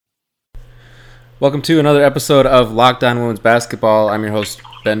Welcome to another episode of Locked On Women's Basketball. I'm your host,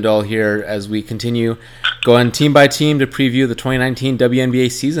 Ben Dull, here as we continue going team by team to preview the 2019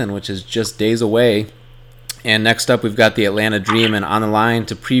 WNBA season, which is just days away. And next up, we've got the Atlanta Dream, and on the line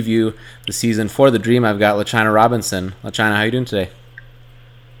to preview the season for the Dream, I've got LaChina Robinson. LaChina, how are you doing today?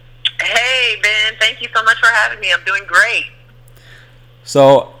 Hey, Ben. Thank you so much for having me. I'm doing great.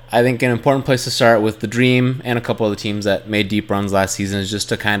 So I think an important place to start with the Dream and a couple of the teams that made deep runs last season is just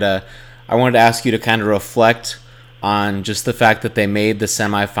to I wanted to ask you to kind of reflect on just the fact that they made the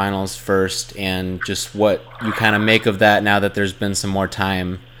semifinals first and just what you kind of make of that now that there's been some more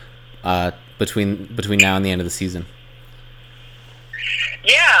time between now and the end of the season.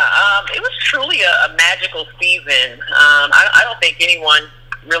 Yeah, it was truly a magical season. I don't think anyone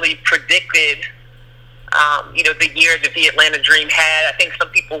really predicted, the year that the Atlanta Dream had. I think some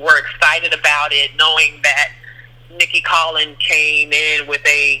people were excited about it, knowing that Nicki Collen came in with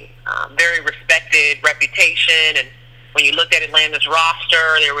a very respected reputation, and when you looked at Atlanta's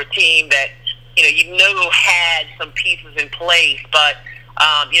roster, there were a team that had some pieces in place, but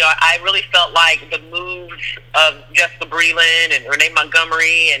I really felt like the moves of Jessica Breland and Renee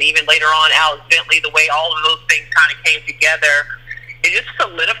Montgomery, and even later on Alex Bentley, the way all of those things kind of came together, it just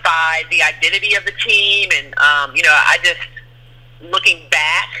solidified the identity of the team. And I just, looking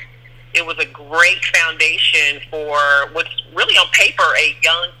back, it was a great foundation for what's really on paper a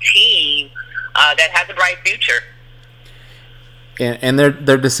young team that has a bright future. And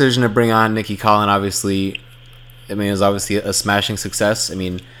their decision to bring on Nicki Collen, obviously, it was obviously a smashing success.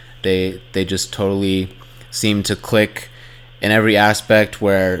 They just totally seemed to click in every aspect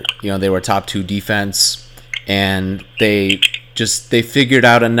where, they were top 2 defense, and they figured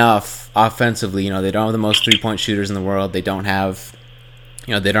out enough offensively. They don't have the most 3-point shooters in the world. They don't have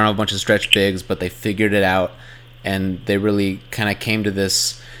they don't have a bunch of stretch bigs, but they figured it out, and they really kind of came to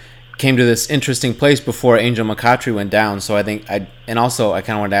this interesting place before Angel McCoughtry went down. So I think I kind of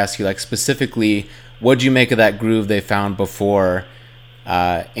wanted to ask you, specifically, what did you make of that groove they found before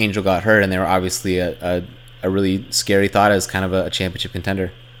Angel got hurt, and they were obviously a really scary thought as kind of a championship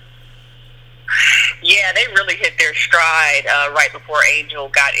contender? Yeah, they really hit their stride right before Angel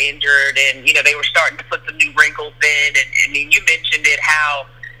got injured, and they were starting to put some new wrinkles in. And you mentioned it, how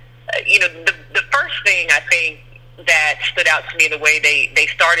the first thing I think that stood out to me, the way they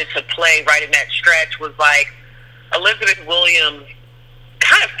started to play right in that stretch, was like Elizabeth Williams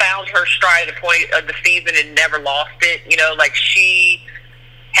kind of found her stride at the point of the season and never lost it. She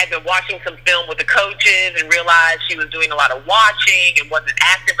had been watching some film with the coaches and realized she was doing a lot of watching and wasn't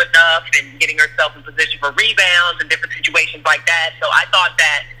active enough and getting herself in position for rebounds and different situations like that. So I thought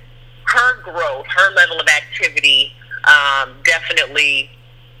that her growth, her level of activity, definitely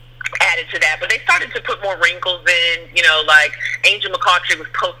added to that. But they started to put more wrinkles in, like Angel McCoughtry was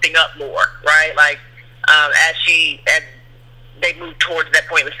posting up more, right? As they moved towards that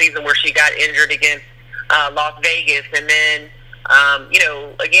point in the season where she got injured against Las Vegas. And then,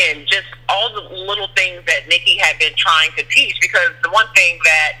 again, just all the little things that Nicki had been trying to teach, because the one thing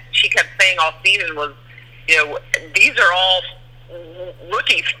that she kept saying all season was, these are all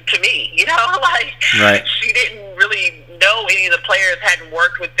rookies to me, Right. She didn't really know any of the players, hadn't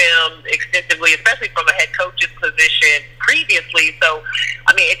worked with them extensively, especially from a head coach's position previously. So,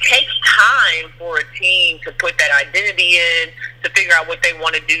 it takes time for a team to put that identity in, to figure out what they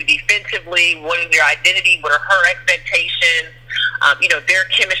want to do defensively, what is their identity, what are her expectations, their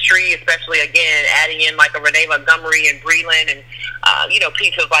chemistry, especially, again, adding in like a Renee Montgomery and Breland and,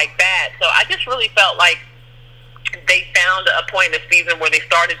 pieces like that. So I just really felt like they found a point in the season where they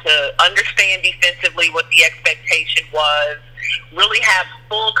started to understand defensively what the expectation was, really have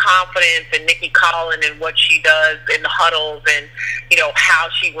full confidence in Nicki Collen and what she does in the huddles, and how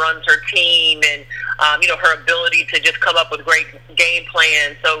she runs her team, and her ability to just come up with great game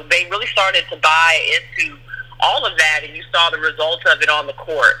plans. So they really started to buy into all of that, and you saw the results of it on the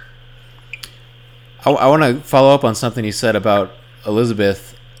court. I want to follow up on something you said about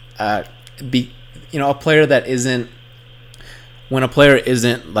Elizabeth. A player that isn't, when a player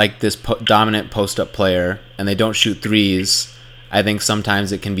isn't like this dominant post-up player and they don't shoot threes, I think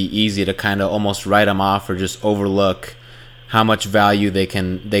sometimes it can be easy to kind of almost write them off or just overlook how much value they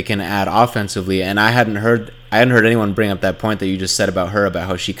can add offensively. And I hadn't heard anyone bring up that point that you just said about her, about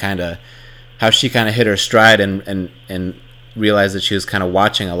how she kind of hit her stride and realized that she was kind of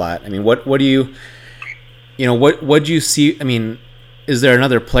watching a lot. What do you what do you see? Is there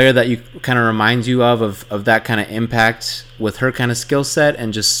another player that you kind of reminds you of that kind of impact with her kind of skill set?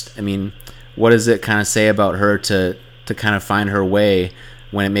 And just, what does it kind of say about her to kind of find her way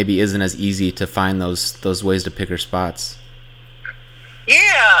when it maybe isn't as easy to find those ways to pick her spots?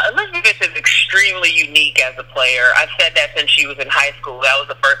 Yeah, Elizabeth is extremely unique as a player. I've said that since she was in high school. That was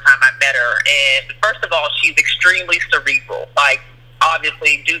the first time I met her. And first of all, she's extremely cerebral. Like,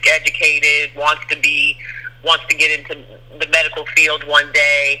 obviously, Duke educated, wants to get into the medical field one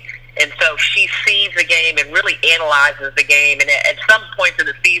day. And so she sees the game and really analyzes the game. And at some points in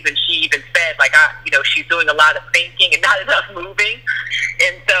the season, she even said, like, she's doing a lot of thinking and not enough moving.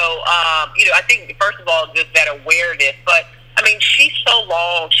 And so, I think, first of all, just that awareness. But, I mean, she's so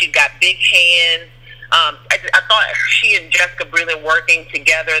long. She's got big hands. I thought she and Jessica Breland working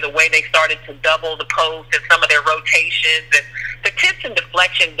together, the way they started to double the post and some of their rotations and the tips and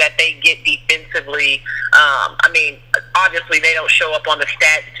deflections that they get defensively. I mean, obviously they don't show up on the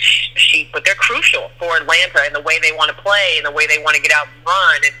stat sheet, but they're crucial for Atlanta and the way they want to play and the way they want to get out and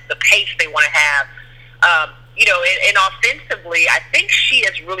run and the pace they want to have. And offensively, I think she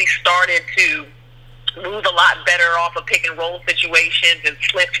has really started to move a lot better off of pick and roll situations and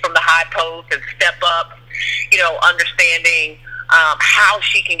slips from the high post and step up, understanding how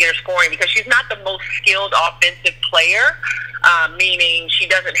she can get her scoring, because she's not the most skilled offensive player, meaning she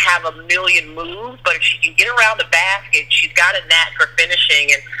doesn't have a million moves, but if she can get around the basket, she's got a knack for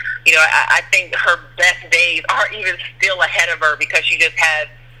finishing. And, I think her best days are even still ahead of her because she just has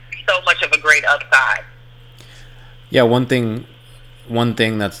so much of a great upside. Yeah, one thing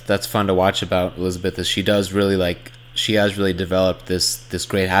that's fun to watch about Elizabeth is she has really developed this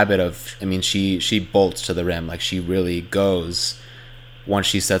great habit of, I mean, she bolts to the rim. Like, she really goes once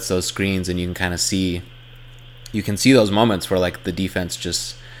she sets those screens, and you can see those moments where, like, the defense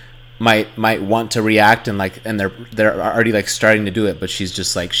just might want to react and they're already, like, starting to do it, but she's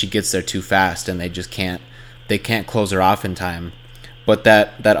just like, she gets there too fast and they can't close her off in time. But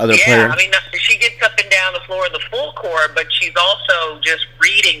that other player, I mean, she gets up and down the floor in the full court, but she's also just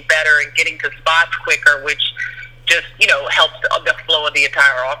reading better and getting to spots quicker, which just, helps the flow of the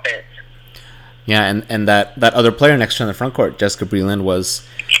entire offense. Yeah, and that other player next to her in the front court, Jessica Breland, was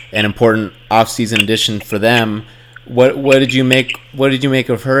an important offseason addition for them. What did you make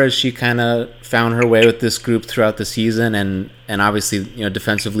of her as she kind of found her way with this group throughout the season? And obviously,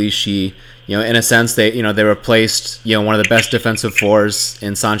 defensively, she, in a sense, they replaced, one of the best defensive fours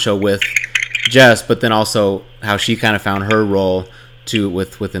in Sancho with Jess, but then also how she kind of found her role too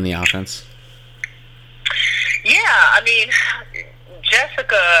within the offense. Yeah, I mean,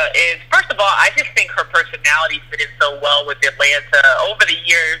 Jessica is, first of all, I just think her personality fit in so well with Atlanta. Over the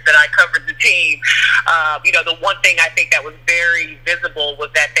years that I covered the team, the one thing I think that was very visible was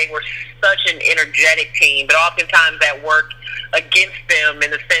that they were such an energetic team, but oftentimes that worked against them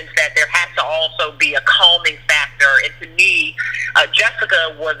in the sense that there has to also be a calming factor. And to me,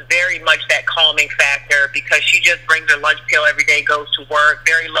 Jessica was very much that calming factor because she just brings her lunch pail every day, goes to work,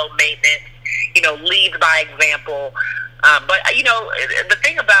 very low maintenance, leads by example. But the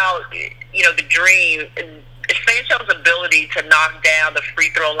thing about, the Dream, Sancho's ability to knock down the free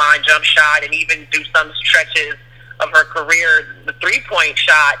throw line jump shot and even do some stretches of her career, the three-point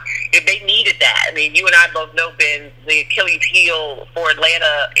shot, they needed that. I mean, you and I both know, Ben, the Achilles heel for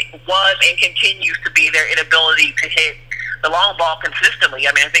Atlanta was and continues to be their inability to hit the long ball consistently.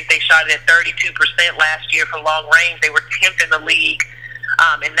 I mean, I think they shot it at 32% last year for long range. They were 10th in the league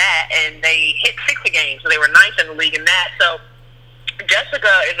in that, and they hit 60 games, so they were 9th in the league in that. So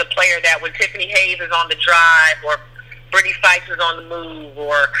Jessica is a player that when Tiffany Hayes is on the drive or Brittany Sykes is on the move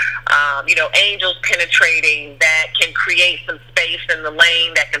or, Angel's penetrating, that can create some space in the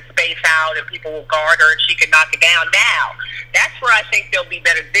lane, that can space out and people will guard her and she can knock it down. Now, that's where I think they'll be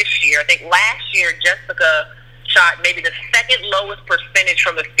better this year. I think last year Jessica shot maybe the second lowest percentage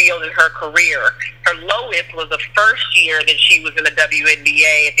from the field in her career. Her lowest was the first year that she was in the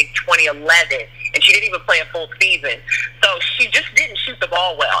WNBA, I think 2011, and she didn't even play a full season. So she just didn't shoot the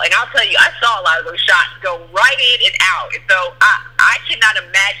ball well. And I'll tell you, I saw a lot of those shots go right in and out. And so I cannot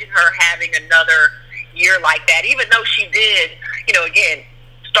imagine her having another year like that, even though she did, again,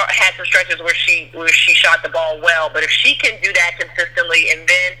 had some stretches where she shot the ball well. But if she can do that consistently, and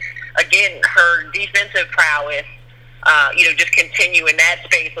then again, her defensive prowess, just continue in that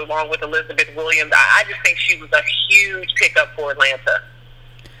space along with Elizabeth Williams, I just think she was a huge pickup for Atlanta.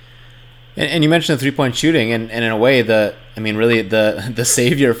 And you mentioned the three-point shooting, and in a way, the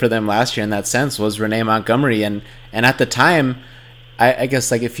savior for them last year in that sense was Renee Montgomery, and at the time, I guess,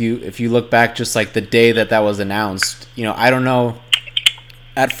 like, if you look back, just like the day that was announced, I don't know.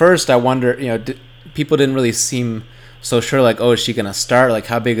 At first, I wonder, people didn't really seem so sure, like, oh, is she gonna start? Like,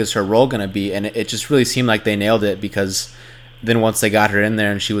 how big is her role gonna be? And it just really seemed like they nailed it, because then once they got her in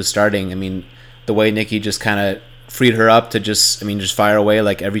there and she was starting, I mean, the way Nikki just kind of freed her up to just fire away,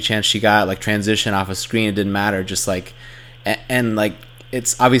 like, every chance she got, like, transition off a screen, it didn't matter, just like, and like,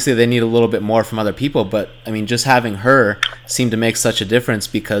 it's obviously they need a little bit more from other people, but I mean, just having her seemed to make such a difference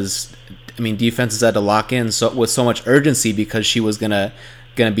because, I mean, defenses had to lock in with so much urgency because she was gonna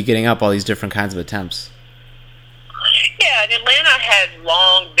be getting up all these different kinds of attempts. Yeah, and Atlanta has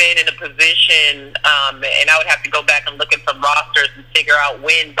long been in a position, and I would have to go back and look at some rosters and figure out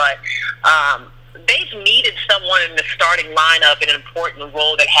when, but they've needed someone in the starting lineup in an important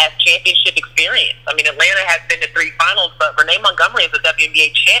role that has championship experience. I mean, Atlanta has been to 3 finals, but Renee Montgomery is a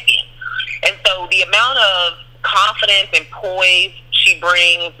WNBA champion. And so the amount of confidence and poise she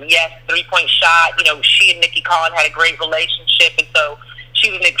brings, yes, three-point shot, she and Nikki Collins had a great relationship, and so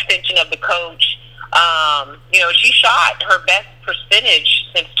she was an extension of the coach. She shot her best percentage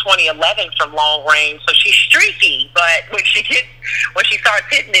since 2011 from long range, so she's streaky, but when she starts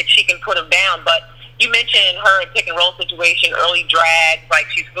hitting it, she can put them down. But you mentioned her pick and roll situation, early drags, like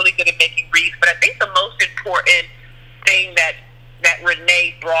she's really good at making reads. But I think the most important thing that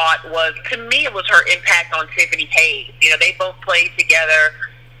Renee brought was, to me, it was her impact on Tiffany Hayes. They both played together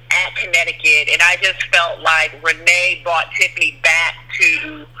at Connecticut, and I just felt like Renee brought Tiffany back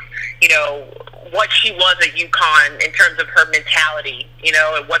to, what she was at UConn in terms of her mentality, and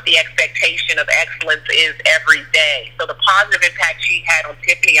what the expectation of excellence is every day. So the positive impact she had on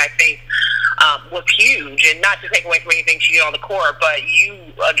Tiffany, I think, was huge. And not to take away from anything she did on the court, but you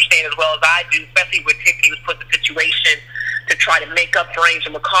understand as well as I do, especially when Tiffany was put in the situation to try to make up for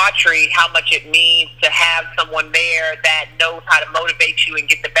Angel McCoughtry, how much it means to have someone there that knows how to motivate you and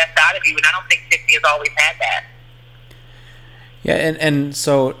get the best out of you. And I don't think Tiffany has always had that. Yeah,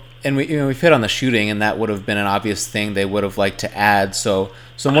 and we've hit on the shooting, and that would have been an obvious thing they would have liked to add. So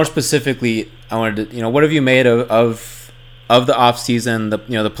more specifically, I wanted to, what have you made of the off season,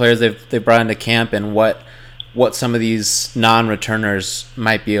 the players they've brought into camp, and what some of these non-returners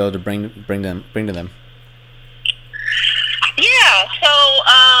might be able to bring to them. Yeah, so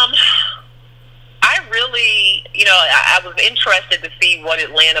I really, I was interested to see what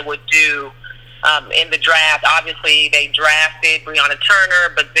Atlanta would do in the draft. Obviously, they drafted Brianna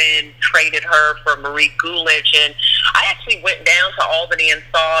Turner, but then traded her for Marie Gulich. And I actually went down to Albany and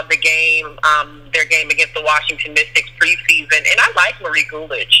saw the game, their game against the Washington Mystics preseason. And I like Marie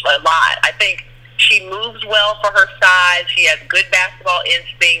Gulich a lot. I think she moves well for her size. She has good basketball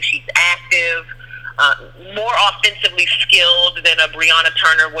instinct. She's active, more offensively skilled than a Brianna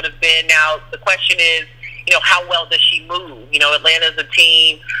Turner would have been. Now, the question is, how well does she move? Atlanta's a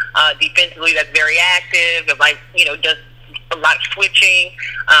team defensively that's very active, and does a lot of switching.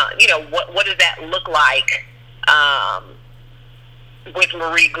 What does that look like with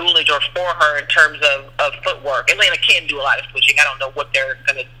Marie Gulich or for her in terms of footwork? Atlanta can do a lot of switching. I don't know what they're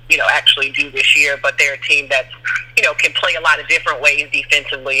going to, actually do this year, but they're a team that's, can play a lot of different ways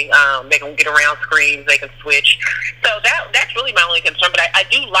defensively. They can get around screens. They can switch. So that's really my only concern. But I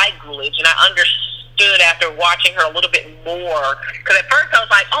do like Gulich, and I understood after watching her a little bit more, because at first I was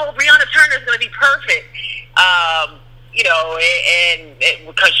like, Brianna Turner is going to be perfect.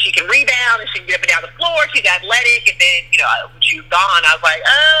 Because she can rebound and she can get up and down the floor, she's athletic, and then, when she was gone, I was like,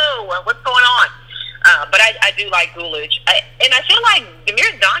 what's going on? But I do like Gulich. And I feel like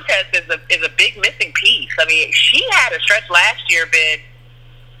Damiris Dantes is a big missing piece. I mean, she had a stretch last year, Ben,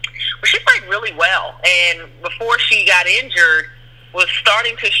 where she played really well. And before she got injured, was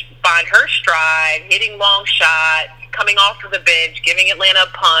starting to find her stride, hitting long shots, coming off of the bench, giving Atlanta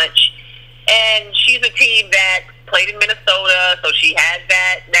a punch. And she's a team that played in Minnesota, so she has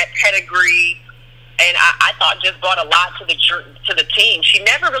that pedigree. And I thought just brought a lot to the team. She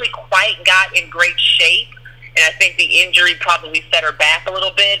never really quite got in great shape, and I think the injury probably set her back a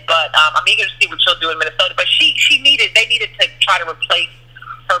little bit. But I'm eager to see what she'll do in Minnesota. But they needed to try to replace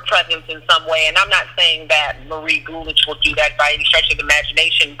her presence in some way. And I'm not saying that Marie Gulich will do that by any stretch of the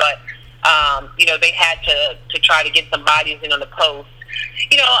imagination, but they had to try to get some bodies in on the post.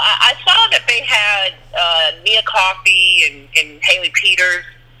 I saw that they had Nia Coffey and Haley Peters.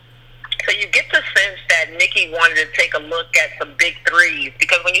 So you get the sense that Nikki wanted to take a look at some big threes,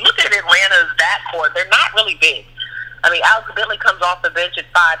 because when you look at Atlanta's backcourt, they're not really big. I mean, Alex Bentley comes off the bench at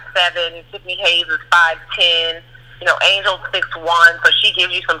 5'7", Tiffany Hayes is 5'10", Angel's 6'1", so she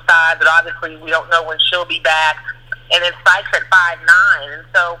gives you some size, but obviously we don't know when she'll be back. And then Sykes at 5'9", and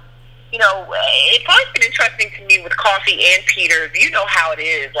so, it's always been interesting to me with Coffey and Peters. You know how it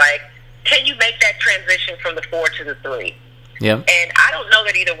is. Like, can you make that transition from the 4 to the 3? Yeah. And I don't know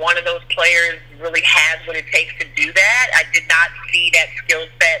that either one of those players really has what it takes to do that. I did not see that skill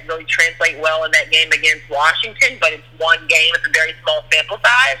set really translate well in that game against Washington, but it's one game. It's a very small sample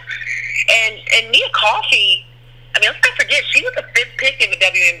size. And Nia Coffey, I mean, let's not forget, she was the 5th pick in the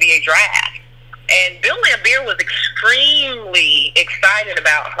WNBA draft. And Bill Laimbeer was extremely excited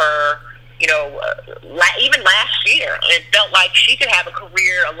about her, even last year. It felt like she could have a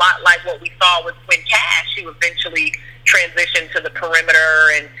career a lot like what we saw with Quinn Cash, who eventually transitioned to the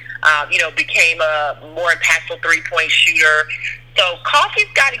perimeter and, became a more impactful three-point shooter. So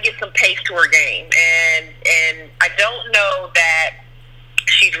Coffey's got to get some pace to her game. And I don't know that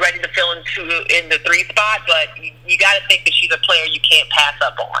she's ready to fill in the three spot, but you got to think that she's a player you can't pass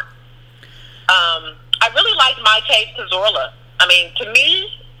up on. I really like Maite Cazorla. I mean, to me,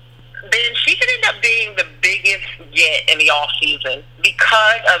 then she could end up being the biggest get in the offseason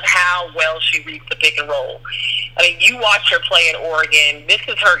because of how well she reads the pick and roll. I mean, you watch her play at Oregon. This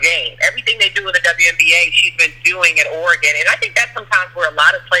is her game. Everything they do in the WNBA, she's been doing at Oregon. And I think that's sometimes where a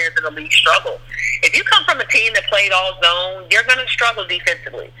lot of players in the league struggle. If you come from a team that played all zone, you're going to struggle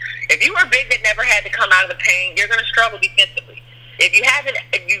defensively. If you were big that never had to come out of the paint, you're going to struggle defensively. If you've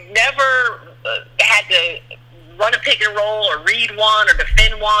never had to run a pick and roll or read one or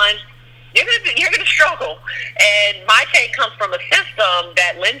defend one, you're gonna struggle. And Maite comes from a system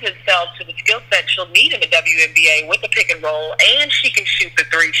that lends itself to the skill set she'll need in the WNBA with the pick and roll, and she can shoot the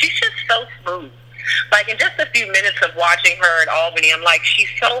three. She's just so smooth. Like, in just a few minutes of watching her at Albany, I'm like, she's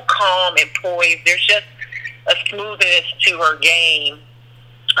so calm and poised. There's just a smoothness to her game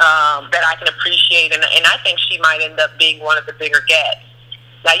that I can appreciate, and I think she might end up being one of the bigger gets.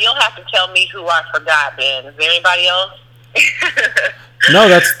 Now, you'll have to tell me who I forgot, Ben. Is there anybody else? No,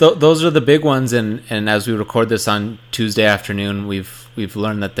 those are the big ones, and as we record this on Tuesday afternoon, we've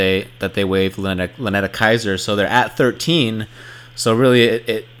learned that they waived Lynetta Kaiser, so they're at 13. So really,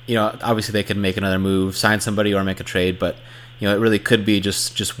 it obviously they could make another move, sign somebody, or make a trade, but it really could be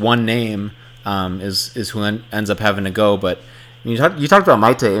just one name is who ends up having to go. But you talked about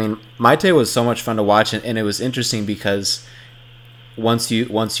Maite. I mean, Maite was so much fun to watch, and it was interesting because once you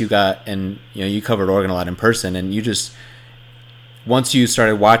got, and you covered Oregon a lot in person, and once you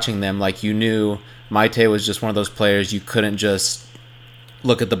started watching them, like, you knew Maite was just one of those players you couldn't just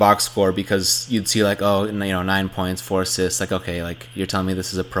look at the box score because you'd see, like, 9 points, 4 assists, like, okay, like, you're telling me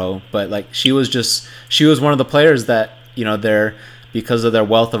this is a pro. But, like, she was one of the players that, they're, because of their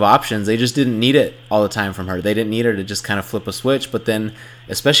wealth of options, they just didn't need it all the time from her. They didn't need her to just kind of flip a switch. But then,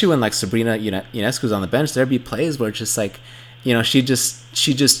 especially when, like, Sabrina Ionescu's on the bench, there'd be plays where it's just like, she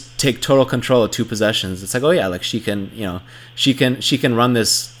just take total control of 2 possessions. It's like, oh yeah, like, she can run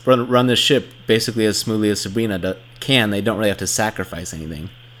this ship basically as smoothly as Sabrina can. They don't really have to sacrifice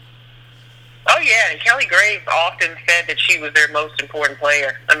anything. Oh yeah, and Kelly Graves often said that she was their most important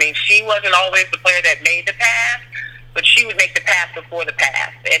player. I mean, she wasn't always the player that made the pass, but she would make the pass before the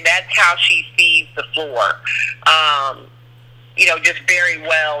pass, and that's how she sees the floor. Just very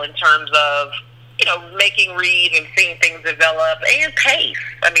well in terms of making reads and seeing things develop, and pace.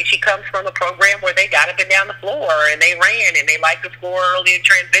 I mean, she comes from a program where they got up and down the floor, and they ran, and they liked to score early in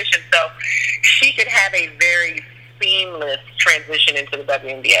transition. So she could have a very seamless transition into the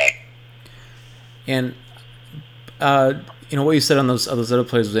WNBA. And what you said on those other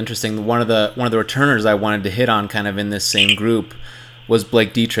players was interesting. One of the returners I wanted to hit on, kind of in this same group, was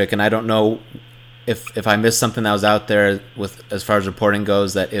Blake Dietrich, and I don't know if I missed something that was out there with as far as reporting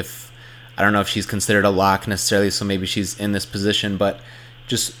goes, I don't know if she's considered a lock necessarily, so maybe she's in this position, but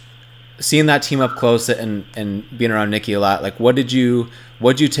just seeing that team up close and being around Nikki a lot, like, what did you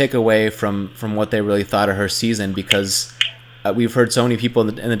take away from what they really thought of her season? Because we've heard so many people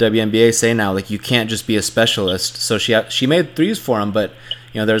in the WNBA say now, like, you can't just be a specialist. So she made threes for them, but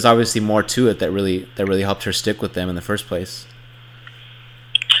there's obviously more to it that really helped her stick with them in the first place.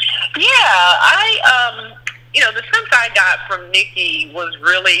 Yeah, the sense I got from Nikki was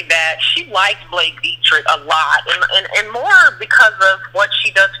really that she liked Blake Dietrich a lot, and more because of what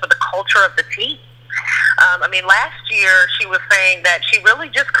she does for the culture of the team. Last year she was saying that she really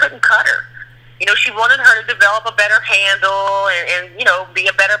just couldn't cut her. She wanted her to develop a better handle and be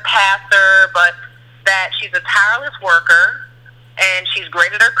a better passer, but that she's a tireless worker and she's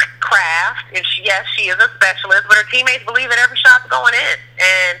great at her craft. And she is a specialist, but her teammates believe that every shot's going in.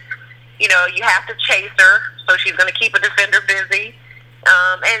 And you have to chase her, so she's going to keep a defender busy.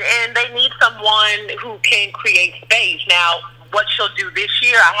 And they need someone who can create space. Now, what she'll do this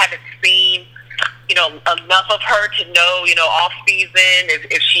year, I haven't seen, enough of her to know, off season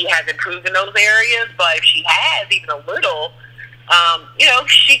if she has improved in those areas. But if she has even a little,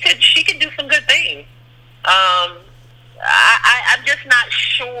 she could do some good things. I'm just not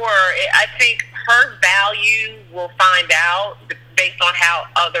sure. I think her value we'll find out based on how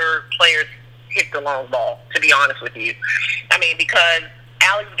other players hit the long ball, to be honest with you. Because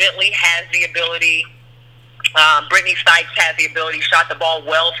Alex Bentley has the ability Brittany Sykes has the ability, shot the ball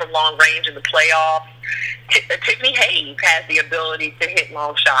well from long range in the playoffs. Tiffany Hayes has the ability to hit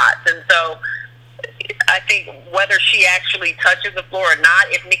long shots. And so I think whether she actually touches the floor or not,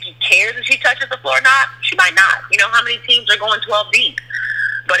 if Nikki cares if she touches the floor or not, she might not. You know, how many teams are going 12 deep?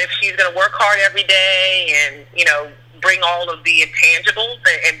 But if she's going to work hard every day and, you know, bring all of the intangibles,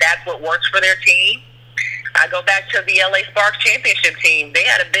 and that's what works for their team. I go back to the LA Sparks championship team. They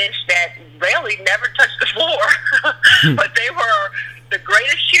had a bench that really never touched the floor, but they were the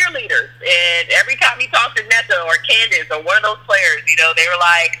greatest cheerleaders. And every time you talk to Netta or Candace or one of those players, you know, they were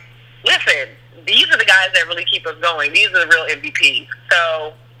like, listen, these are the guys that really keep us going. These are the real MVPs.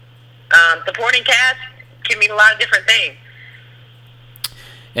 So supporting cast can mean a lot of different things.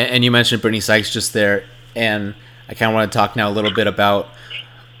 And you mentioned Brittany Sykes just there, and I kind of want to talk now a little bit about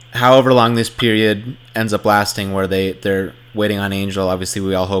however long this period ends up lasting where they're waiting on Angel. Obviously,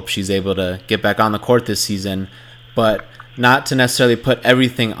 we all hope she's able to get back on the court this season, but not to necessarily put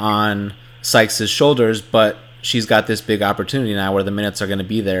everything on Sykes' shoulders, but she's got this big opportunity now where the minutes are going to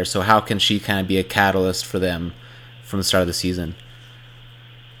be there. So how can she kind of be a catalyst for them from the start of the season?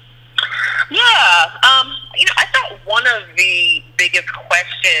 Yeah, you know, I thought one of the biggest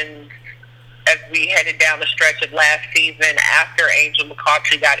questions as we headed down the stretch of last season after Angel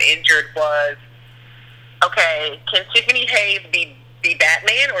McCoughtry got injured was, okay, can Tiffany Hayes be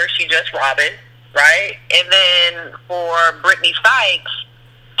Batman or is she just Robin, right? And then for Brittany Sykes,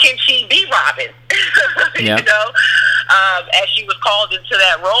 can she be Robin? Yeah. You know, as she was called into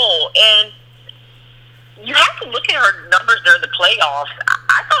that role. And you have to look at her numbers during the playoffs.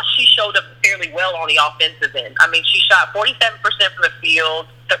 I thought she showed up fairly well on the offensive end. I mean, she shot 47% from the field,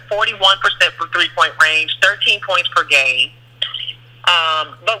 41% from three-point range, 13 points per game.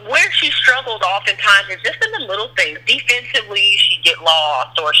 But where she struggled oftentimes is just in the little things. Defensively, she'd get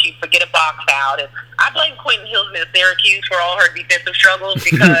lost or she'd forget a box out. And I blame Quentin Hillsman of Syracuse for all her defensive struggles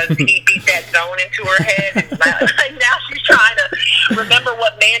because he beat that zone into her head. And now she's trying to remember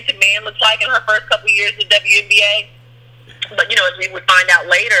what man-to-man looks like in her first couple of years in WNBA. But, you know, as we would find out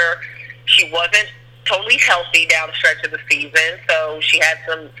later, she wasn't totally healthy down the stretch of the season. So she had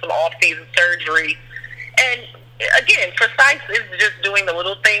some off-season surgery. And again, for Sykes, is just doing the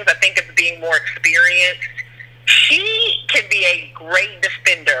little things. I think it's being more experienced. She can be a great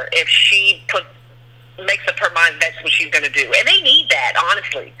defender if she makes up her mind that's what she's going to do. And they need that,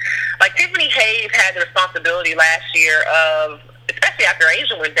 honestly. Like Tiffany Hayes had the responsibility last year of, especially after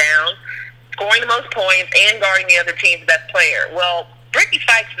Angel went down, scoring the most points and guarding the other team's best player. Well, Brittany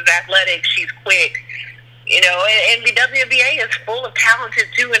Sykes is athletic. She's quick. You know, and the WNBA is full of talented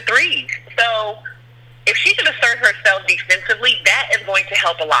 2 and 3s. So if she can assert herself defensively, that is going to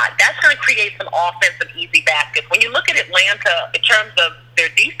help a lot. That's going to create some offensive easy baskets. When you look at Atlanta, in terms of their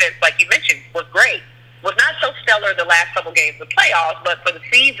defense, like you mentioned, was great. Was not so stellar the last couple games of the playoffs, but for the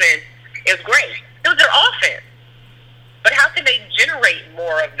season, it was great. It was their offense. But how can they generate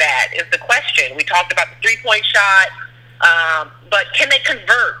more of that is the question. We talked about the three-point shot, but can they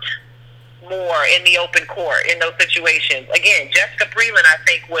convert more in the open court in those situations? Again, Jessica Breland, I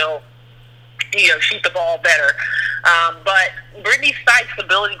think, will shoot the ball better. But Brittany Sykes'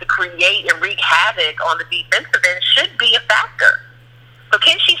 ability to create and wreak havoc on the defensive end should be a factor. So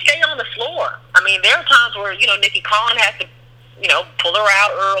can she stay on the floor? I mean, there are times where, Nikki Collin has to, pull her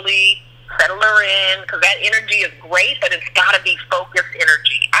out early, settle her in, because that energy is great, but it's got to be focused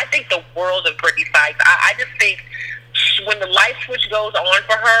energy. I think the world of Brittany Sykes. I just think when the light switch goes on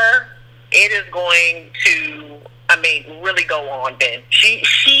for her, it is going to, really go on, Ben. She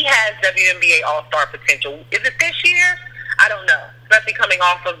has WNBA All-Star potential. Is it this year? I don't know. Especially coming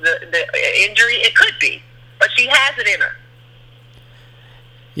off of the injury, it could be. But she has it in her.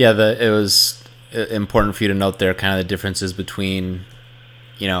 Yeah, it was important for you to note there kind of the differences between,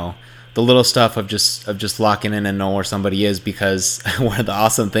 the little stuff of just locking in and know where somebody is, because one of the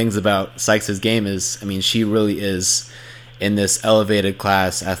awesome things about Sykes' game is, she really is in this elevated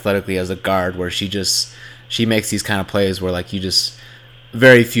class athletically as a guard, where she makes these kind of plays where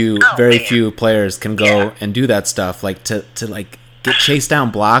very few players can go and do that stuff, like to get chased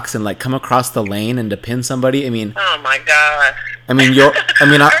down blocks and come across the lane and to pin somebody. Oh my God. Her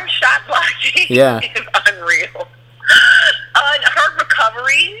shot blocking is unreal. Her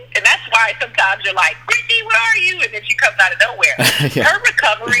recovery, and that's why sometimes you're like, Brittany, where are you? And then she comes out of nowhere. Yeah. Her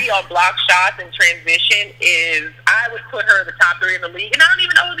recovery on block shots and transition is, I would put her in the top 3 in the league, and I don't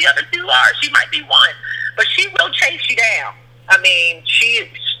even know who the other 2 are. She might be one, but she will chase you down.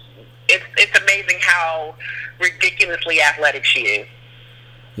 It's amazing how ridiculously athletic she is.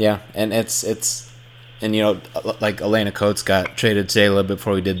 Yeah, and it's like Elena Coates got traded today a little bit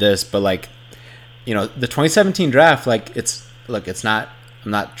before we did this, but the 2017 draft, it's not.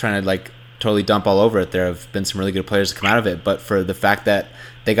 I'm not trying to totally dump all over it. There have been some really good players to come out of it, but for the fact that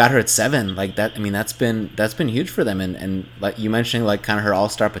they got her at 7, that, I mean, that's been huge for them. And like you mentioning, kind of her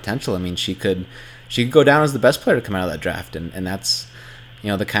all-star potential. I mean, she could go down as the best player to come out of that draft, and that's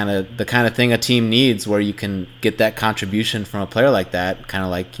the kind of thing a team needs, where you can get that contribution from a player like that, kind of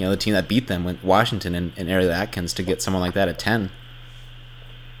the team that beat them with Washington and Ariel Atkins, to get someone like that at 10.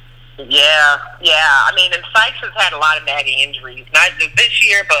 Yeah. I mean, and Sykes has had a lot of nagging injuries, not just this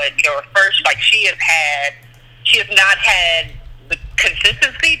year, but her first, she has not had the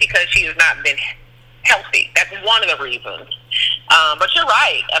consistency because she has not been healthy. That's one of the reasons. But you're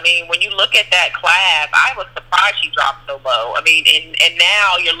right. I mean, when you look at that class, I was surprised she dropped so low. I mean, and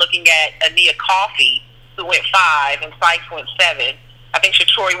now you're looking at Ania Coffey, who went 5, and Sykes went 7. I think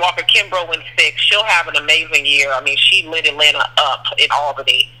Shatori Walker-Kimbrough went 6. She'll have an amazing year. I mean, she lit Atlanta up in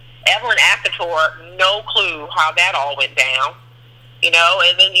Albany. Evelyn Acator, no clue how that all went down. And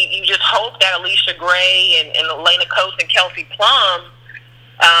then you just hope that Alicia Gray and Elena Coates and Kelsey Plum,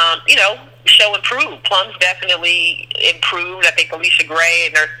 show improve. Plum's definitely improved. I think Alicia Gray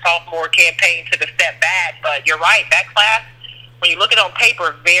and their sophomore campaign took a step back. But you're right, that class, when you look at it on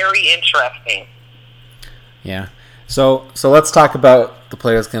paper, very interesting. Yeah. So let's talk about the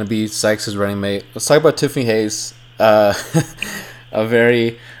player that's going to be Sykes' running mate. Let's talk about Tiffany Hayes. A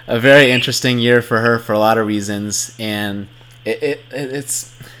very interesting year for her for a lot of reasons, and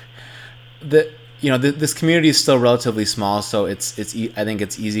it's this community is still relatively small, so I think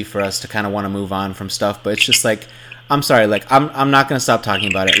it's easy for us to kind of want to move on from stuff, but it's just I'm sorry, I'm not going to stop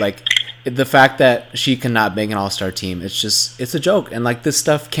talking about it. The fact that she cannot make an all-star team, it's a joke, and this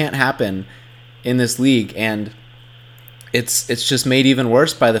stuff can't happen in this league, and it's just made even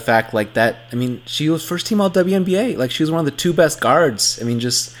worse by the fact that, I mean, she was first team all WNBA. She was one of the 2 best guards. I mean,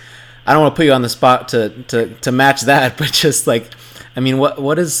 I don't want to put you on the spot to match that, but I mean,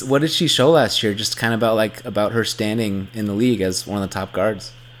 what did she show last year? Just kind of about her standing in the league as one of the top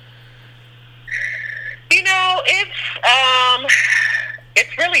guards.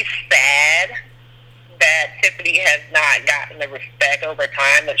 It's really sad that Tiffany has not gotten the respect over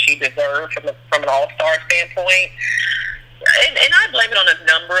time that she deserved from an all-star standpoint. And I blame it on a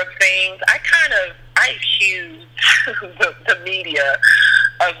number of things. I accuse the media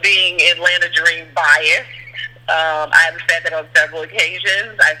of being Atlanta Dream biased. I've said that on several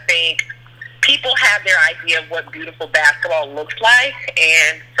occasions. I think people have their idea of what beautiful basketball looks like,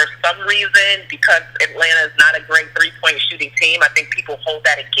 and for some reason, because Atlanta is not a great three-point shooting team, I think people hold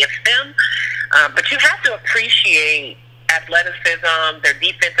that against them. But you have to appreciate athleticism, their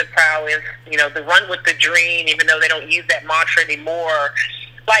defensive prowess, the run with the dream, even though they don't use that mantra anymore,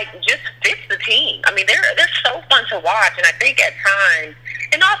 just fits the team. I mean, they're so fun to watch, and I think at times,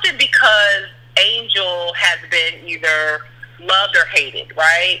 and often because Angel has been either loved or hated,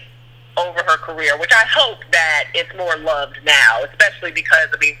 right, over her career, which I hope that it's more loved now, especially because,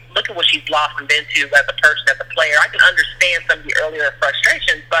 I mean, look at what she's blossomed into as a person, as a player. I can understand some of the earlier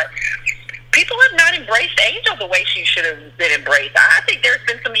frustrations, but people have not embraced Angel the way she should have been embraced. I think there's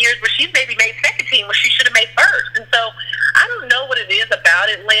been some years where she's maybe made second team where she should have made first. And so I don't know what it is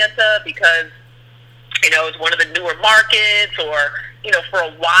about Atlanta because, it's one of the newer markets or, for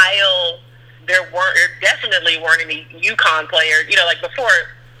a while there definitely weren't any UConn players. Before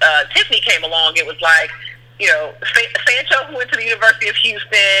Tiffany came along, it was Sancho, who went to the University of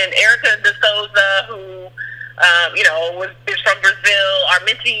Houston, Erica De Souza, who, is from Brazil,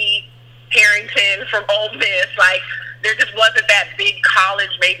 Arminti Harrington from Ole Miss. There just wasn't that big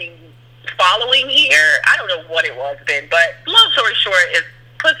college maybe following here. I don't know what it was then, but long story short is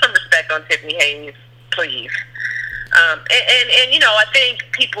put some respect on Tiffany Hayes, please. I think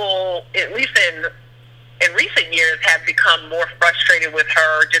people, at least in recent years, have become more frustrated with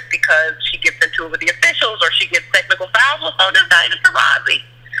her just because she gets into it with the officials or she gets technical fouls. Well, so does Diana Taurasi.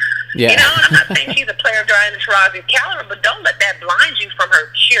 Yeah. And I'm not saying she's a player of Diana Taurasi's caliber, but don't let that blind you from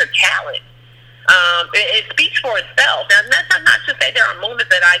her sheer talent. It speaks for itself. Now, that's not to say there are moments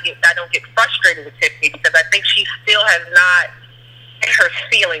that I don't get frustrated with Tiffany because I think she still has not hit her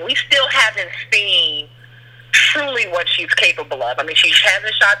ceiling. We still haven't seen truly what she's capable of. I mean, she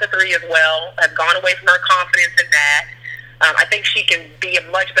hasn't shot the three as well, has gone away from her confidence in that. I think she can be a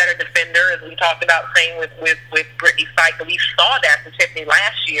much better defender, as we talked about saying with Brittany Sykes. We saw that from Tiffany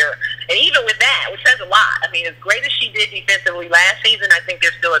last year. And even with that, which says a lot. I mean, as great as she did defensively last season, I think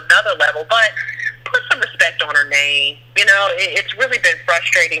there's still another level. But put some respect on her name. It's really been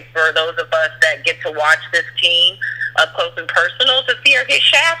frustrating for those of us that get to watch this team up close and personal to see her get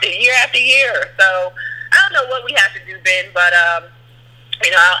shafted year after year. So I don't know what we have to do, Ben, but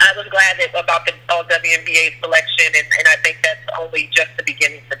I was glad about the all WNBA selection, and I think that's only just the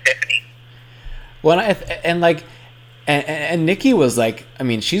beginning for Tiffany. Well, and Nikki was like, I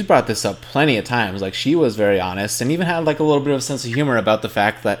mean, she's brought this up plenty of times. Like, she was very honest, and even had like a little bit of a sense of humor about the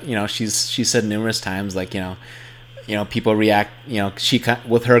fact that she said numerous times, like, people react, she,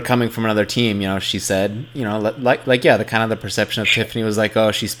 with her coming from another team, she said, yeah, the kind of the perception of Tiffany was like,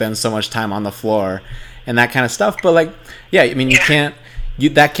 oh, she spends so much time on the floor and that kind of stuff. But like, yeah, I mean,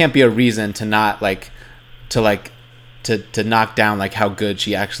 that can't be a reason to not to knock down like how good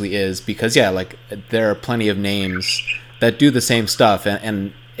she actually is, because like there are plenty of names that do the same stuff,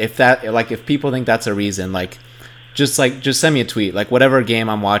 and if people think that's a reason, just send me a tweet, like whatever game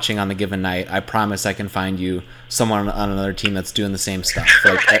I'm watching on the given night, I promise I can find you someone on another team that's doing the same stuff.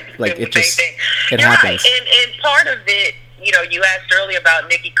 It happens. And part of it, you asked earlier about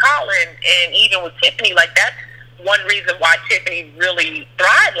Nikki Collins, and even with Tiffany, like that's one reason why Tiffany really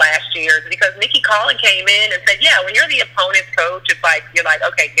thrived last year is because Nikki Collins came in and said, yeah, when you're the opponent's coach, it's like, you're like,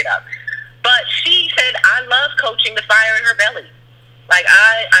 okay, get up. But she said, I love coaching the fire in her belly. Like,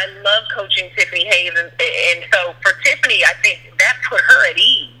 I love coaching Tiffany Hayes. And so for Tiffany, I think that put her at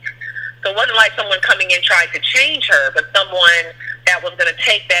ease. So it wasn't like someone coming in trying to change her, but someone that was going to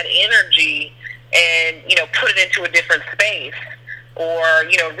take that energy and, put it into a different space, or,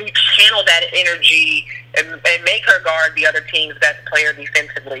 rechannel that energy and make her guard the other team's best player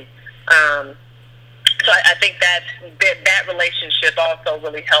defensively. So I think that relationship also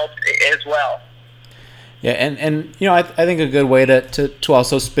really helped as well. Yeah, and I think a good way to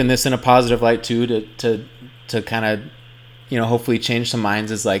also spin this in a positive light too, to kind of hopefully change some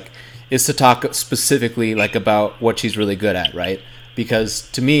minds, is to talk specifically about what she's really good at, right? Because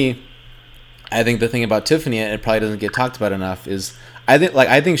to me, I think the thing about Tiffany, and it probably doesn't get talked about enough, is I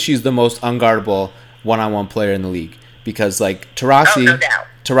think she's the most unguardable one-on-one player in the league, because Taurasi, no doubt.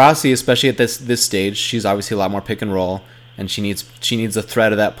 Taurasi, especially at this stage, she's obviously a lot more pick and roll, and she needs a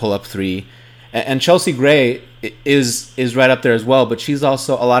threat of that pull-up three. And Chelsea Gray is right up there as well, but she's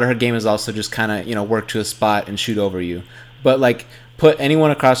also, a lot of her game is also just kind of work to a spot and shoot over you. But put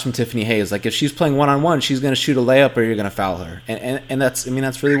anyone across from Tiffany Hayes, if she's playing one-on-one, she's going to shoot a layup or you're going to foul her, and that's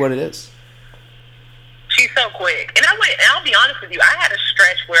really what it is. She's so quick. And I'll be honest with you, I had a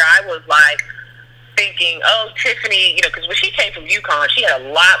stretch where I was thinking, oh, Tiffany, because when she came from UConn, she had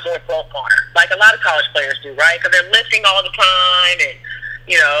a lot more bulk on her, like a lot of college players do, right? Because they're lifting all the time, and,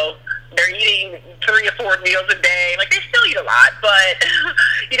 they're eating 3 or 4 meals a day. They still eat a lot, but,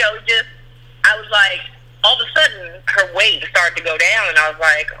 I was all of a sudden, her weight started to go down, and I was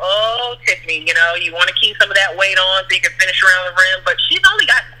like, oh, Tiffany, you want to keep some of that weight on so you can finish around the rim, but she's only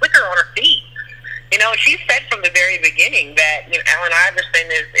got quicker on her feet. She said from the very beginning that Allen Iverson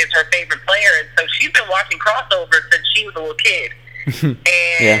is her favorite player, and so she's been watching crossovers since she was a little kid.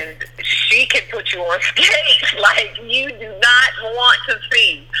 And she can put you on skates like you do not want to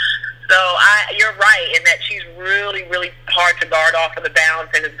see. So you're right in that she's really, really hard to guard off of the bounce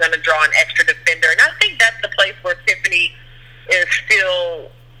and is going to draw an extra defender. And I think that's the place where Tiffany is still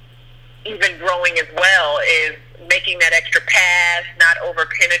even growing as well, is making that extra pass, not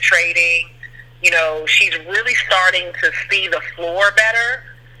over-penetrating. She's really starting to see the floor better,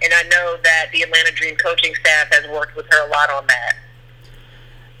 and I know that the Atlanta Dream coaching staff has worked with her a lot on that.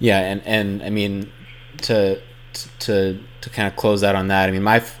 Yeah, and I mean, to kind of close out on that, I mean,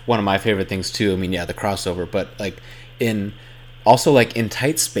 one of my favorite things too, I mean, yeah, the crossover, but in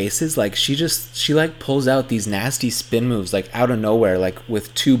tight spaces, she pulls out these nasty spin moves out of nowhere,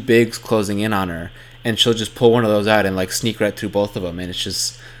 with 2 bigs closing in on her, and she'll just pull one of those out and sneak right through both of them, and it's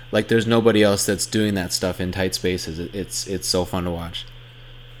just there's nobody else that's doing that stuff in tight spaces. It's so fun to watch.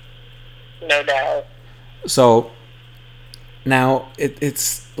 No doubt. So now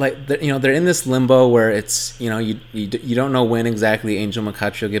it's they're in this limbo where it's you don't know when exactly Angel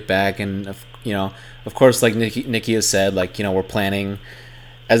McCutcheon will get back, and of course Nikki has said we're planning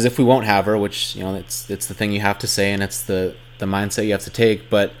as if we won't have her, which it's the thing you have to say, and it's the mindset you have to take.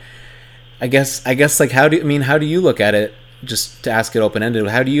 But I guess how do you look at it? Just to ask it open-ended,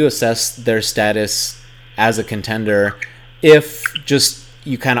 how do you assess their status as a contender if just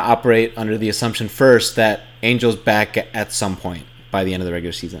you kind of operate under the assumption first that Angel's back at some point by the end of the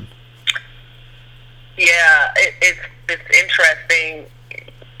regular season? Yeah, it's interesting.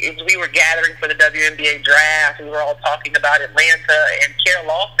 As we were gathering for the WNBA draft, we were all talking about Atlanta, and Kara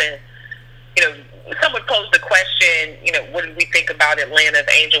Lawson, someone posed the question, what did we think about Atlanta if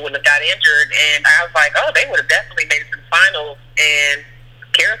Angel wouldn't have got injured? And I was like, oh, they would have definitely made it to the finals. And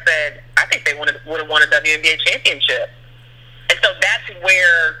Kara said, I think they would have won a WNBA championship. And so that's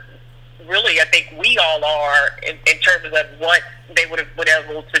where really truly, I think we all are in terms of what they would have been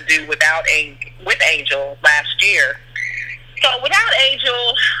able to do with Angel last year. So without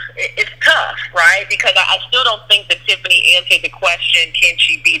Angel, it's tough, right? Because I still don't think that Tiffany answered the question, can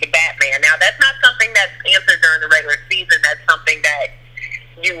she be the Batman? Now, that's not something that's answered during the regular season. That's something that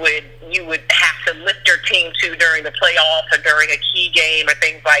you would have to lift your team to during the playoffs or during a key game or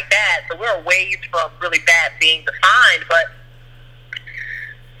things like that. So we're a ways from really that being defined. But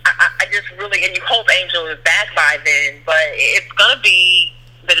I just really, and you hope Angel is back by then, but it's going to be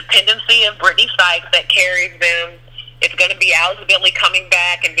the dependency of Brittany Sykes that carries them. It's going to be Alex Bentley coming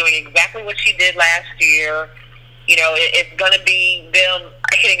back and doing exactly what she did last year. You know, it's going to be them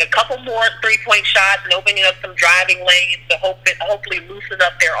hitting a couple more three-point shots and opening up some driving lanes to hopefully loosen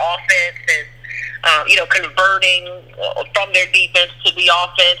up their offense and, converting from their defense to the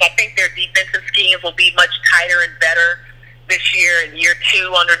offense. I think their defensive schemes will be much tighter and better this year in year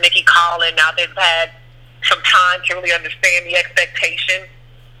 2 under Nikki Collin. Now they've had some time to really understand the expectation.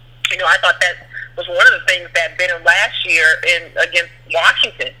 You know, I thought that was one of the things that bit them last year against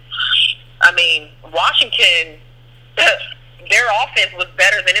Washington. I mean, Washington, their offense was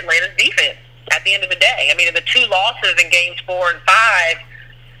better than Atlanta's defense at the end of the day. I mean, in the 2 losses in games 4 and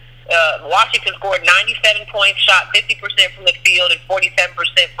 5, Washington scored 97 points, shot 50% from the field and 47%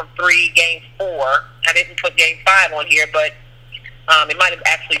 from 3 game 4. I didn't put game 5 on here, but it might have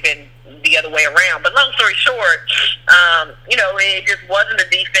actually been the other way around. But long story short, it just wasn't a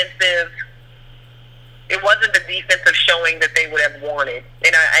defensive. It wasn't the defensive showing that they would have wanted.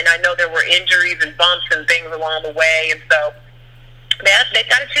 And I know there were injuries and bumps and things along the way, and so they've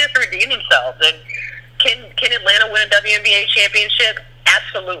got a chance to redeem themselves. And can Atlanta win a WNBA championship?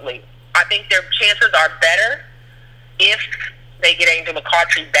 Absolutely. I think their chances are better if they get Angel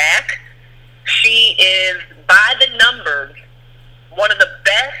McCoughtry back. She is, by the numbers, one of the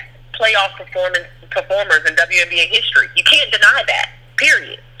best playoff performers in WNBA history. You can't deny that,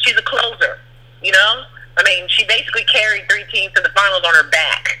 period. She's a closer, you know? I mean, she basically carried 3 teams to the finals on her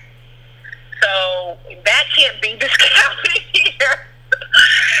back. So that can't be discounted here,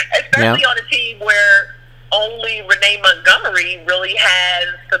 especially on a team where only Renee Montgomery really has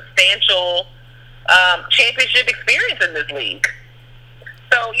substantial championship experience in this league.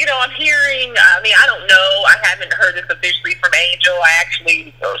 So, I'm hearing, I don't know. I haven't heard this officially from Angel. I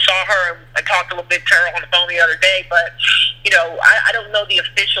actually saw her and talked a little bit to her on the phone the other day. But, I don't know the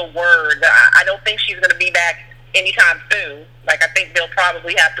official word. I don't think she's going to be back anytime soon. Like, I think they'll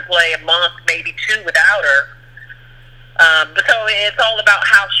probably have to play a month, maybe 2 without her. But so it's all about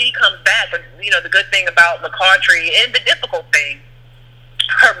how she comes back. But, the good thing about McCoughtry and the difficult thing,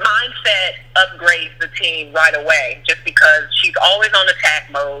 her mindset upgrades the team right away just because she's always on attack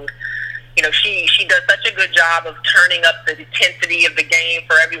mode. She does such a good job of turning up the intensity of the game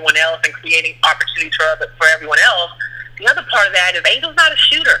for everyone else and creating opportunities for everyone else. The other part of that is Angel's not a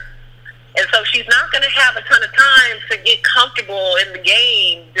shooter. And so she's not going to have a ton of time to get comfortable in the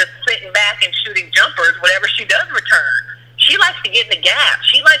game just sitting back and shooting jumpers whenever she does return. She likes to get in the gap.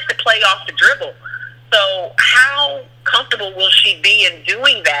 She likes to play off the dribble. So how comfortable will she be in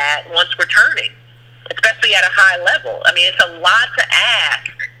doing that once returning, especially at a high level? I mean, it's a lot to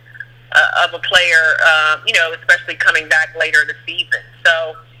ask of a player, especially coming back later in the season.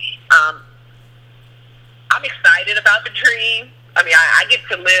 So I'm excited about the dream. I mean, I get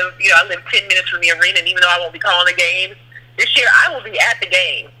to live, I live 10 minutes from the arena, and even though I won't be calling the games, this year I will be at the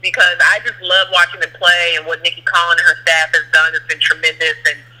game because I just love watching them play, and what Nikki Collin and her staff has done has been tremendous.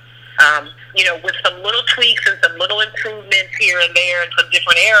 And with some little tweaks and some little improvements here and there in some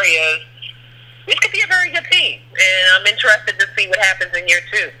different areas, this could be a very good team. And I'm interested to see what happens in year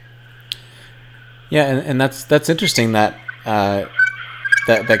 2. Yeah, and that's interesting that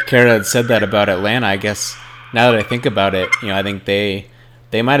that Kara had said that about Atlanta. I guess now that I think about it, I think they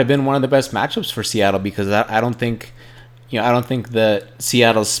might have been one of the best matchups for Seattle because I don't think that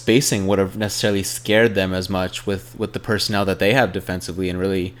Seattle's spacing would have necessarily scared them as much with the personnel that they have defensively, and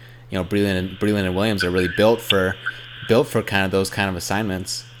really, Breland and Williams are really built for kind of those kind of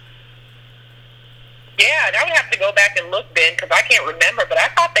assignments. Yeah, and I would have to go back and look, Ben, because I can't remember, but I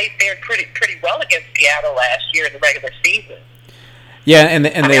thought they fared pretty well against Seattle last year in the regular season. Yeah, and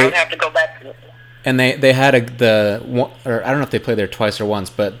they I would have to go back to. And they had I don't know if they played there twice or once,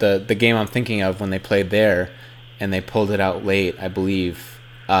 but the game I'm thinking of when they played there, and they pulled it out late, I believe.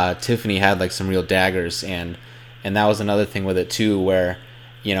 Tiffany had like some real daggers, and that was another thing with it too, where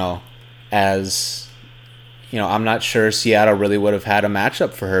I'm not sure Seattle really would have had a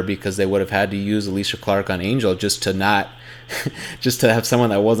matchup for her because they would have had to use Alicia Clark on Angel just to have someone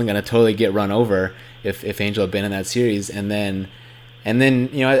that wasn't going to totally get run over if Angel had been in that series, and then And then,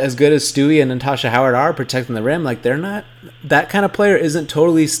 as good as Stewie and Natasha Howard are protecting the rim, like, they're not, that kind of player isn't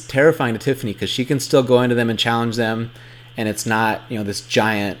totally terrifying to Tiffany, because she can still go into them and challenge them, and it's not, this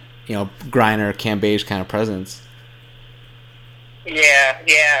giant, Griner, Cam Beige kind of presence. Yeah.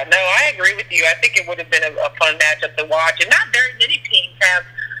 No, I agree with you. I think it would have been a fun matchup to watch, and not very many teams have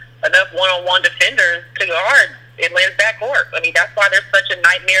enough one-on-one defenders to guard Atlanta's backcourt. I mean, that's why there's such a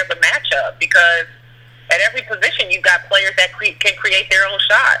nightmare of a matchup, because at every position, you've got players that can create their own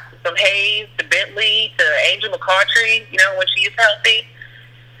shot. From Hayes to Bentley to Angel McCoughtry, when she is healthy.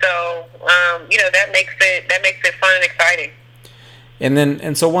 So, that makes it fun and exciting.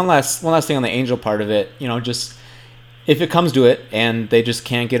 And so one last thing on the Angel part of it, just if it comes to it and they just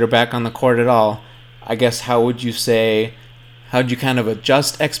can't get her back on the court at all, I guess how would you kind of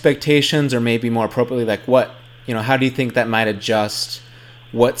adjust expectations, or maybe more appropriately, like what, how do you think that might adjust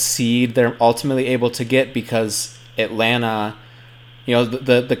what seed they're ultimately able to get? Because Atlanta,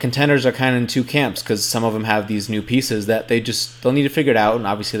 the contenders are kind of in two camps, because some of them have these new pieces that they'll need to figure it out, and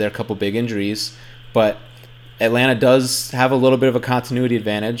obviously there are a couple big injuries, but Atlanta does have a little bit of a continuity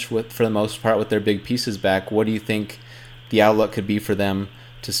advantage for the most part with their big pieces back. What do you think the outlook could be for them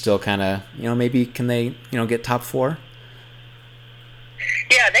to still kind of, maybe can they, get top 4?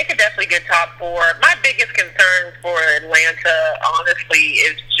 Yeah, they could definitely get top 4. My biggest concern for Atlanta, honestly,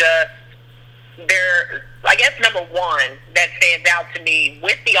 is just I guess number one that stands out to me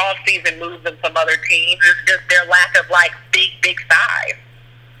with the offseason moves of some other teams is just their lack of, big size.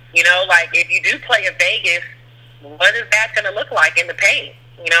 Like, if you do play in Vegas, what is that going to look like in the paint?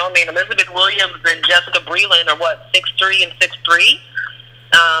 Elizabeth Williams and Jessica Breland are, 6'3" and 6'3"?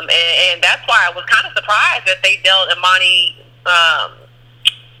 And that's why I was kind of surprised that they dealt Imani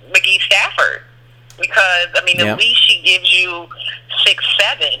McGee Stafford, because at least she gives you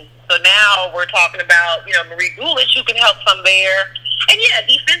 6'7". So now we're talking about Marie Gulish, who can help from there, and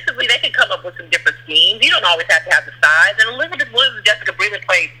defensively they can come up with some different schemes. You don't always have to have the size. And Elizabeth Williams and Jessica Breland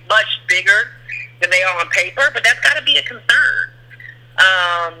play much bigger than they are on paper, but that's got to be a concern.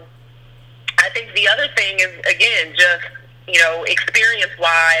 I think the other thing is, again, just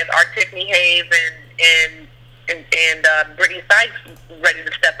experience-wise, are Tiffany Hayes and Brittany Sykes ready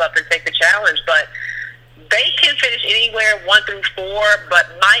to step up and take the challenge? But they can finish anywhere 1 through 4.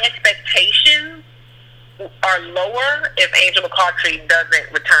 But my expectations are lower if Angel McCoughtry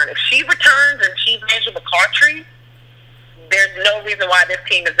doesn't return. If she returns and she's Angel McCoughtry, there's no reason why this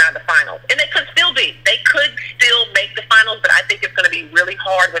team is not in the finals. And they could still be. They could still make the finals, but I think it's going to be really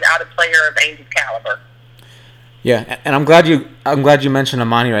hard without a player of Angel's caliber. Yeah, and I'm glad you mentioned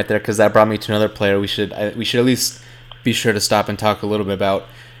Imani right there, because that brought me to another player we should at least be sure to stop and talk a little bit about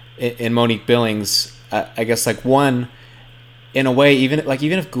in Monique Billings. I guess one, in a way, even if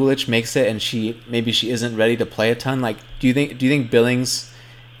Gulish makes it and she isn't ready to play a ton, do you think Billings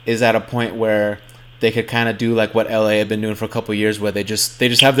is at a point where they could kind of do what LA had been doing for a couple of years, where they just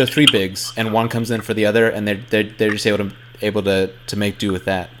have their 3 bigs and one comes in for the other, and they're just able to make do with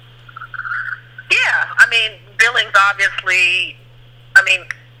that? Yeah, Billings obviously,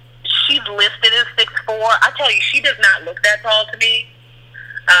 she's listed as 6'4". I tell you, she does not look that tall to me.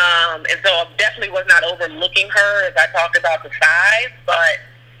 And so I definitely was not overlooking her as I talked about the size, but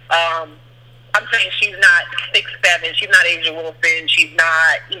I'm saying she's not 6'7". She's not Asia Wilson. She's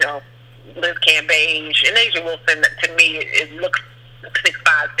not, Liz Cam Beige. And Asia Wilson, to me, it looks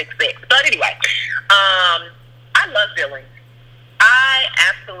 6'5", 6'6". But anyway, I love Billings. I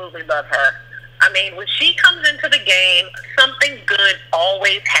absolutely love her. When she comes into the game, something good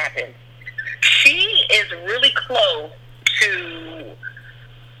always happens. She is really close to,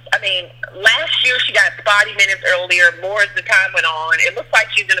 last year she got spotty minutes earlier. More as the time went on, it looks like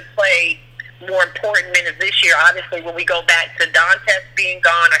she's going to play more important minutes this year. Obviously, when we go back to Dantes being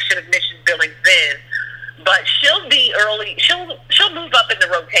gone, I should have mentioned Billings then. But she'll be early. She'll move up in the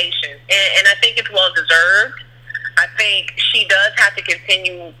rotation, and I think it's well deserved. I think she does have to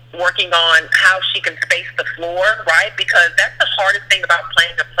continue working on how she can space the floor, right? Because that's the hardest thing about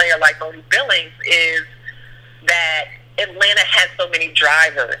playing a player like Monique Billings is that Atlanta has so many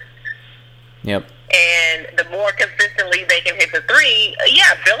drivers. Yep. And the more consistently they can hit the 3,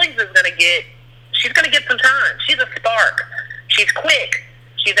 Billings is she's going to get some time. She's a spark. She's quick.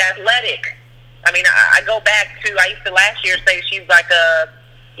 She's athletic. I go back to, I used to last year say she's like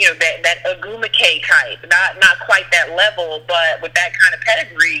that Agumake type. Not quite that level, but with that kind of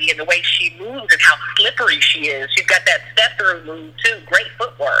pedigree and the way she moves and how slippery she is. She's got that step-through move, too. Great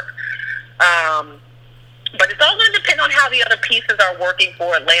footwork. But it's all going to depend on how the other pieces are working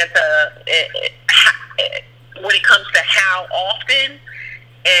for Atlanta when it comes to how often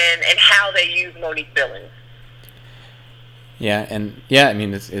and how they use Monique Billings. I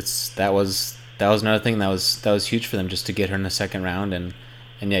mean, it's that was another thing that was huge for them, just to get her in the second round, and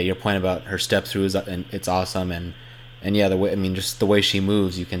yeah, your point about her step through is, and it's awesome, and yeah, the way, I mean, just the way she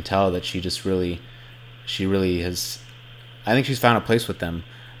moves, you can tell that she really has. I think she's found a place with them.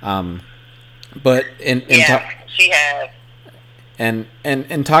 But she has.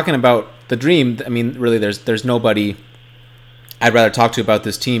 And talking about the dream, I mean, really, there's nobody I'd rather talk to about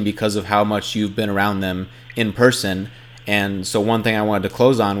this team because of how much you've been around them in person. And so one thing I wanted to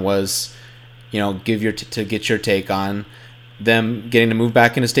close on was, to get your take on them getting to move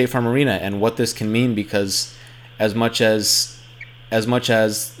back into State Farm Arena and what this can mean, because as much as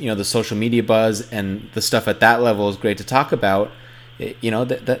the social media buzz and the stuff at that level is great to talk about,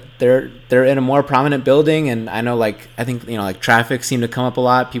 that they're in a more prominent building, and I know, I think traffic seemed to come up a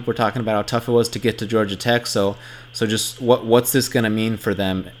lot. People were talking about how tough it was to get to Georgia Tech. So just what's this going to mean for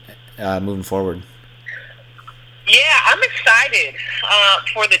them moving forward? Yeah, I'm excited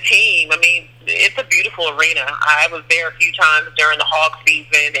for the team. I mean, it's a beautiful arena. I was there a few times during the Hawk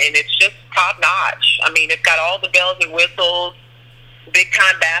season, and it's just top notch. I mean, it's got all the bells and whistles. Big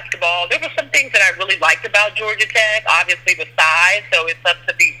time basketball. There were some things that I really liked about Georgia Tech. Obviously, the size. So it's up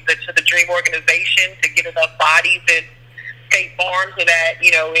to the Dream organization to get enough bodies at State Farm so that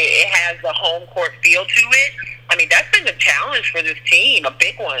it has a home court feel to it. I mean, that's been the challenge for this team, a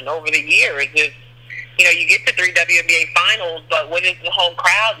big one over the years. Is you get to 3 WNBA finals, but what is the home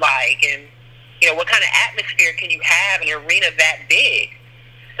crowd like, and what kind of atmosphere can you have in an arena that big?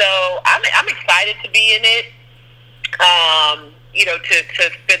 So I'm excited to be in it. To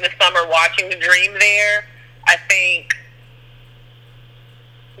spend the summer watching the Dream there. I think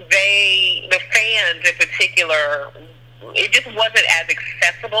the fans in particular, it just wasn't as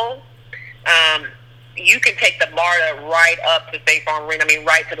accessible. You can take the MARTA right up to State Farm Arena,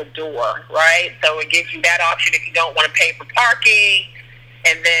 right to the door, right? So it gives you that option if you don't want to pay for parking.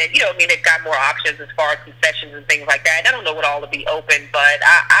 And then, they've got more options as far as concessions and things like that. I don't know what all will be open, but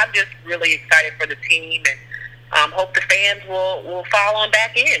I'm just really excited for the team, and hope the fans will follow on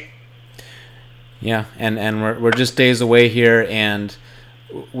back in. Yeah, and we're just days away here, and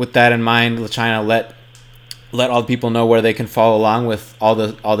with that in mind, LaChina, let all the people know where they can follow along with all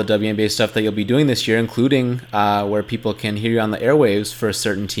the WNBA stuff that you'll be doing this year, including where people can hear you on the airwaves for a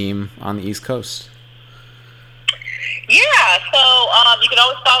certain team on the East Coast. Yeah, so you can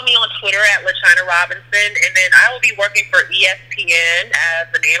always follow me on Twitter at LaChina Robinson, and then I will be working for ESPN as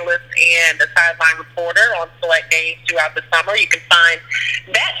an analyst and a sideline reporter on select games throughout the summer. You can find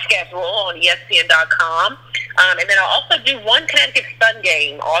that schedule on ESPN.com. And then I'll also do one Connecticut Sun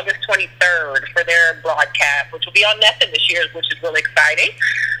game August 23rd for their broadcast, which will be on Netflix this year, which is really exciting.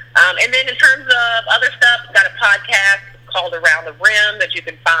 And then in terms of other stuff, I've got a podcast called Around the Rim that you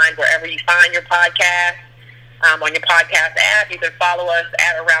can find wherever you find your podcast. On your podcast app, you can follow us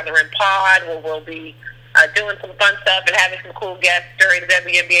at Around the Rim Pod, where we'll be doing some fun stuff and having some cool guests during the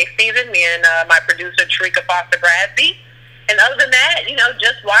WNBA season, me and my producer, Tarika Foster-Bradley. And other than that,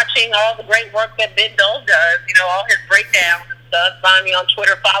 just watching all the great work that Ben Dole does, all his breakdowns and stuff. Find me on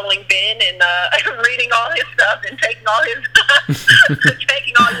Twitter following Ben and reading all his stuff and taking all his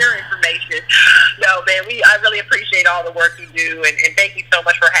taking all your information. No, Ben, I really appreciate all the work you do, and thank you so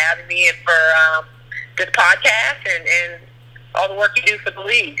much for having me and for this podcast and all the work you do for the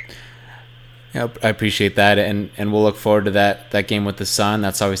league. Yeah, I appreciate that, and we'll look forward to that game with the Sun.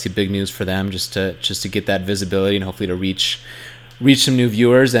 That's obviously big news for them, just to get that visibility and hopefully to reach some new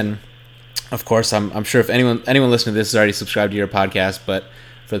viewers. And of course, I'm sure if anyone listening to this has already subscribed to your podcast, but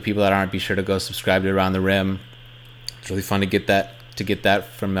for the people that aren't, be sure to go subscribe to Around the Rim. It's really fun to get that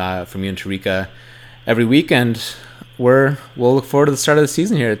from you and Tarika every weekend. We'll look forward to the start of the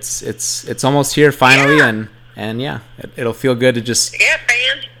season here. It's almost here finally, yeah. and yeah, it'll feel good to just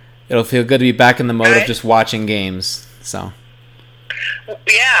fans. It'll feel good to be back in the mode of just watching games. So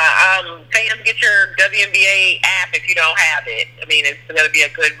fans, get your WNBA app if you don't have it. It's going to be a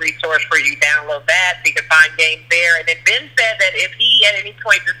good resource for you. Download that so you can find games there. And then Ben said that if he at any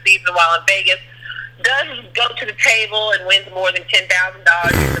point this season while in Vegas does go to the table and wins more than $10,000,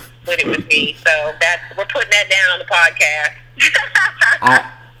 you can split it with me. So we're putting that down on the podcast.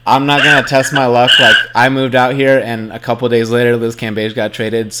 I'm not gonna test my luck. I moved out here, and a couple of days later, Liz Cambage got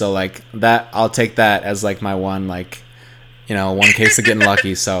traded. So that, I'll take that as my one one case of getting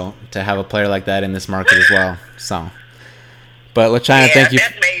lucky. So to have a player like that in this market as well. So, but LaChina, thank you.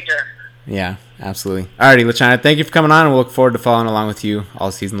 That's major. Yeah, absolutely. Alrighty, LaChina, thank you for coming on, and we'll look forward to following along with you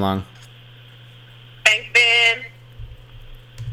all season long.